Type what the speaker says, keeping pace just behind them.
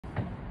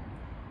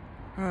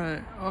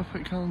Right, off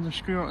at Callendar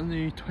Square on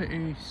the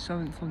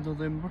 27th of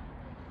November.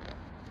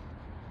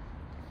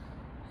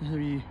 Here's a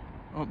wee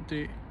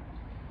update.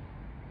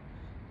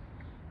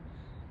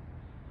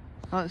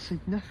 That's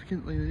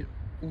significantly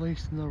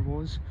less than there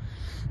was.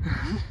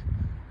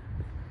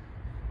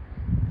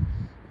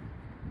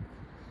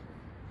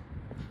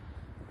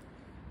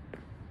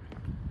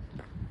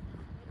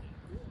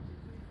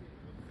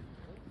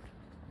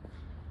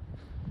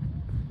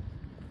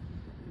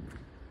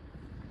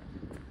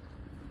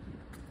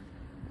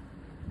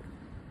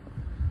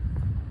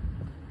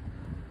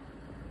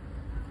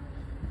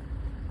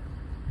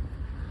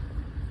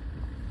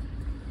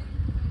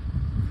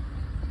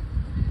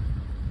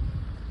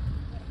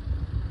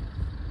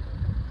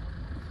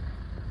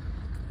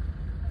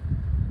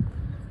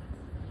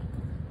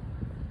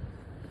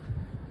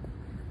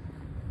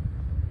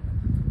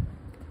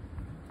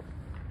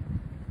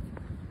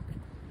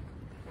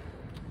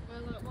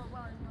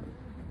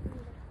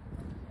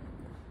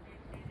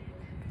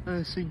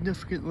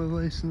 Significantly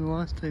less than the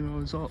last time I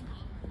was up.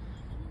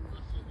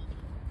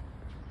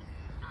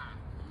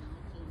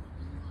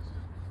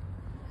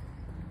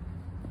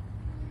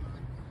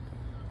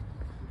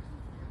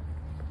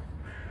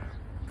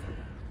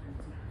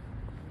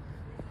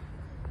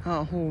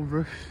 That whole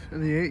roof of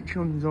the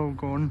atrium's all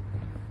gone.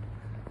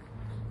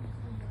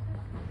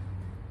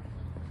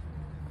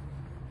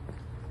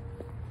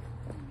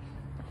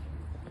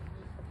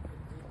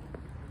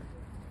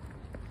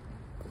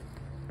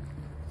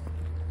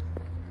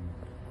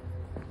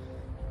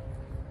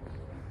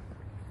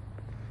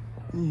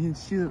 And you can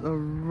see that they're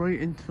right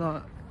into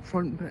that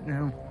front bit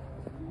now.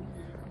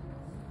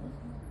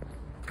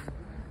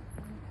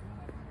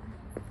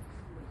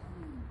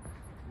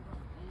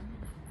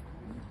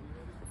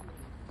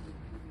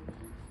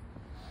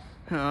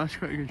 Yeah, that's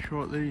quite a good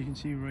shot there, you can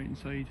see right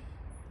inside.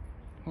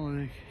 All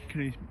the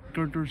kind of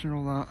girders and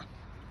all that.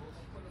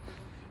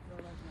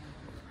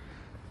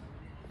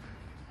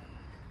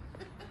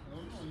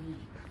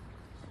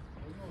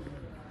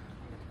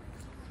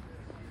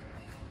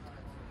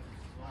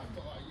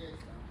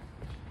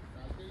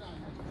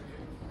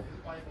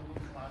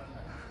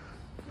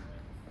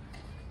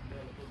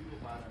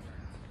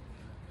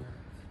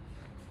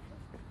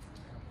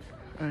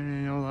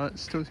 And all that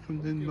stuff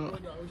comes in, but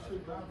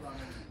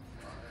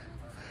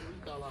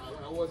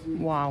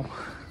wow.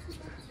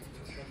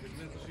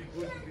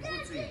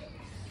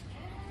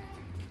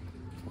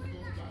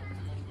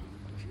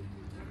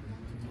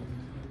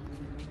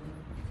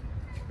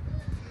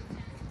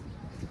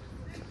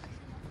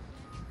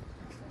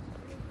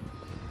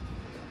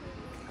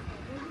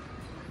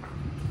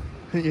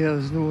 Yeah,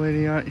 there's no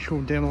any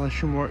actual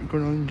demolition work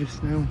going on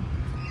just now.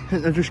 I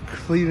think they're just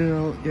clearing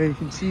out. Yeah, you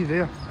can see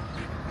there.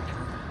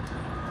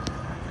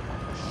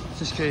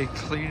 Just kind of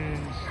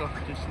clearing stuff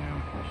just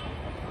now.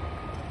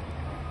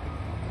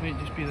 Might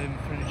just be them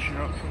finishing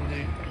up for the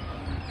day.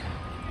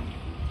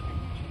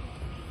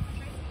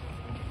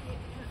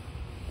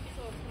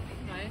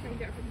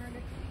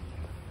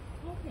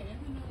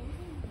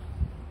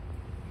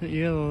 But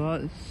yeah, though,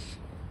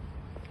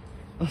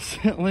 that's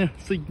certainly a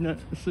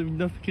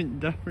significant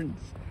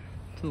difference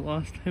to the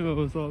last time I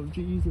was up.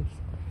 Jesus.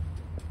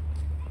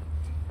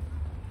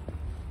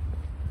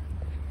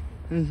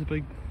 There's a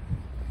big.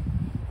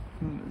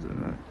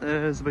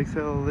 There's a big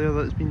fella there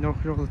that's been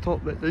knocking off the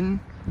top bit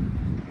down.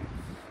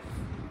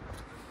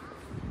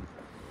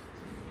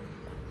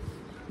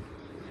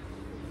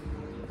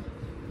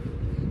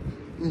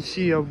 You can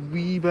see a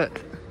wee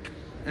bit,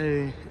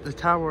 the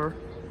tower,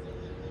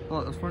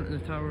 well, the front of the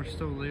tower is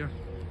still there.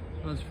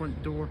 That's the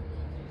front door.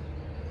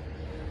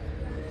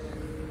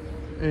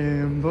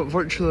 But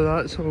virtually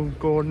that's all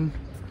gone.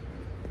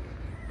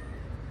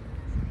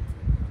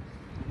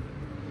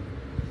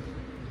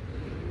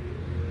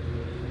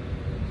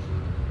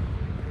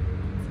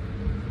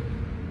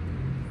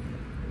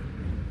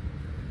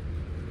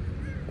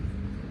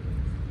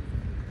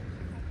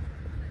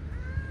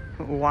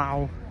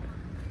 Wow.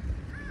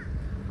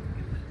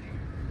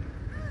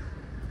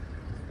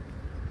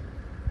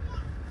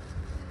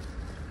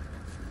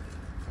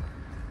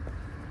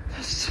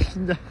 That's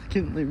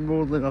significantly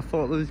more than I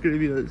thought there was going to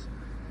be. That's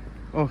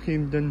all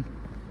came down.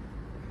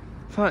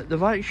 In fact,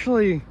 they've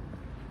actually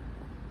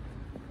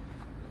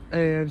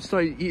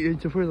started eating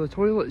to where the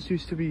toilets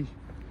used to be,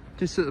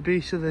 just at the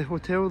base of the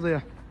hotel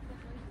there.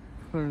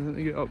 Let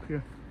me get up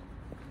here.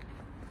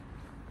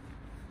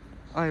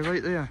 Aye,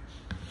 right there.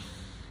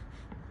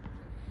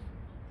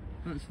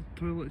 That's the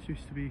toilets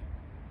used to be,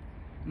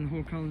 and the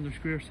whole Callendar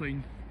Square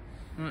sign.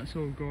 That's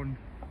all gone.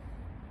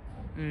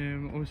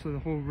 Obviously the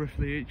whole roof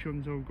of the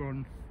atrium's all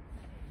gone.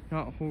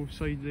 That whole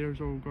side there's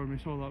all gone. We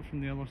saw that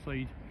from the other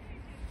side.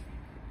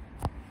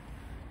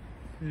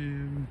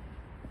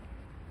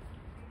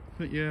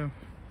 But yeah.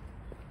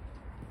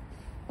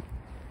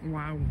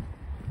 Wow.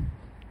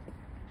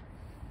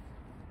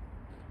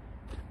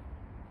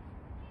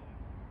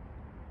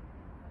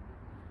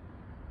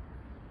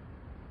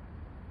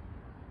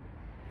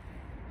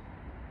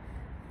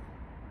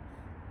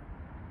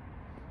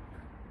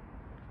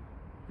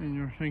 And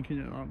you're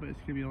thinking that that bit's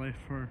going to be left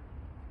for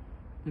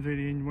the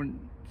very end once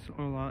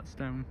all that's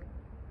down,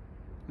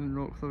 and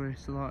rock the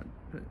rest of that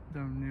bit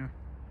down there.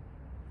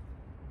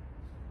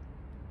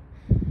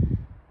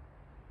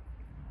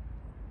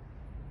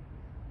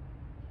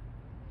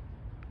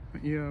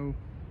 But yeah, I'll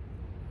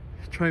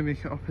try and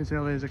make it up as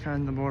early as I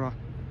can tomorrow.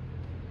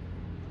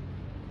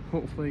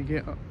 Hopefully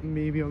get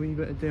maybe a wee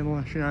bit of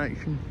demolition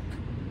action.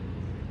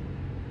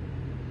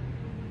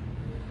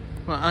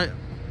 But I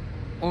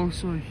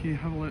also, if you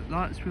have a look,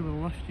 that's where the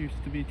lift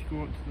used to be to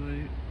go up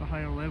to the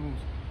higher levels.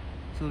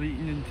 So they're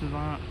eating into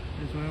that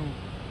as well.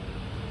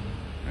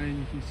 And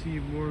you can see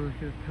more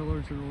kind of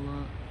pillars and all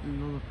that. There's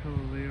another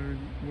pillar there,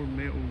 more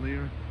metal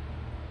there.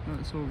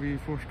 That's all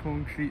reinforced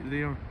concrete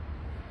there.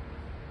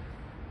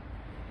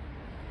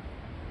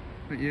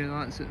 But yeah,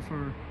 that's it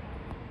for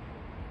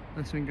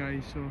this one,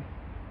 guys. So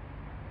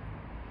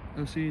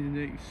I'll see you in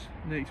the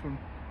next one.